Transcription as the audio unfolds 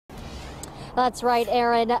That's right,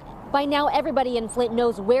 Aaron. By now, everybody in Flint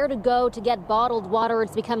knows where to go to get bottled water.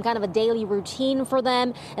 It's become kind of a daily routine for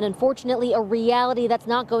them, and unfortunately, a reality that's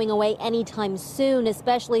not going away anytime soon,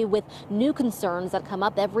 especially with new concerns that come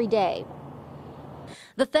up every day.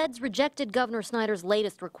 The feds rejected Governor Snyder's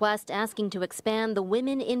latest request asking to expand the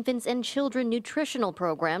Women, Infants, and Children nutritional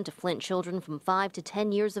program to Flint children from 5 to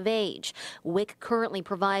 10 years of age. WIC currently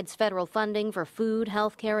provides federal funding for food,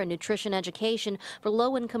 health care, and nutrition education for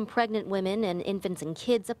low-income pregnant women and infants and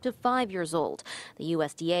kids up to 5 years old. The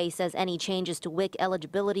USDA says any changes to WIC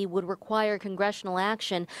eligibility would require congressional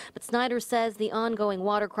action, but Snyder says the ongoing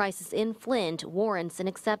water crisis in Flint warrants an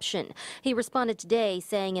exception. He responded today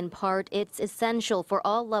saying, in part, it's essential for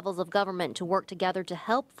all levels of government to work together to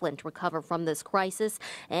help Flint recover from this crisis.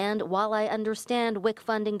 And while I understand WIC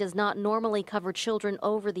funding does not normally cover children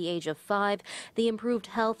over the age of 5, the improved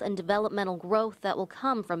health and developmental growth that will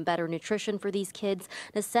come from better nutrition for these kids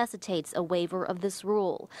necessitates a waiver of this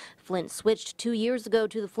rule. Flint switched 2 years ago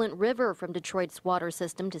to the Flint River from Detroit's water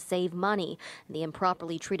system to save money. The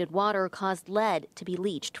improperly treated water caused lead to be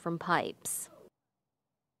leached from pipes.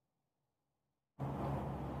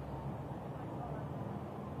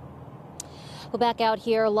 Well, back out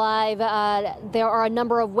here live, there are a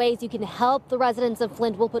number of ways you can help the residents of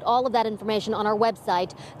Flint. We'll put all of that information on our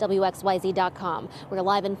website, WXYZ.com. We're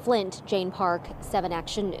live in Flint. Jane Park, 7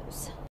 Action News.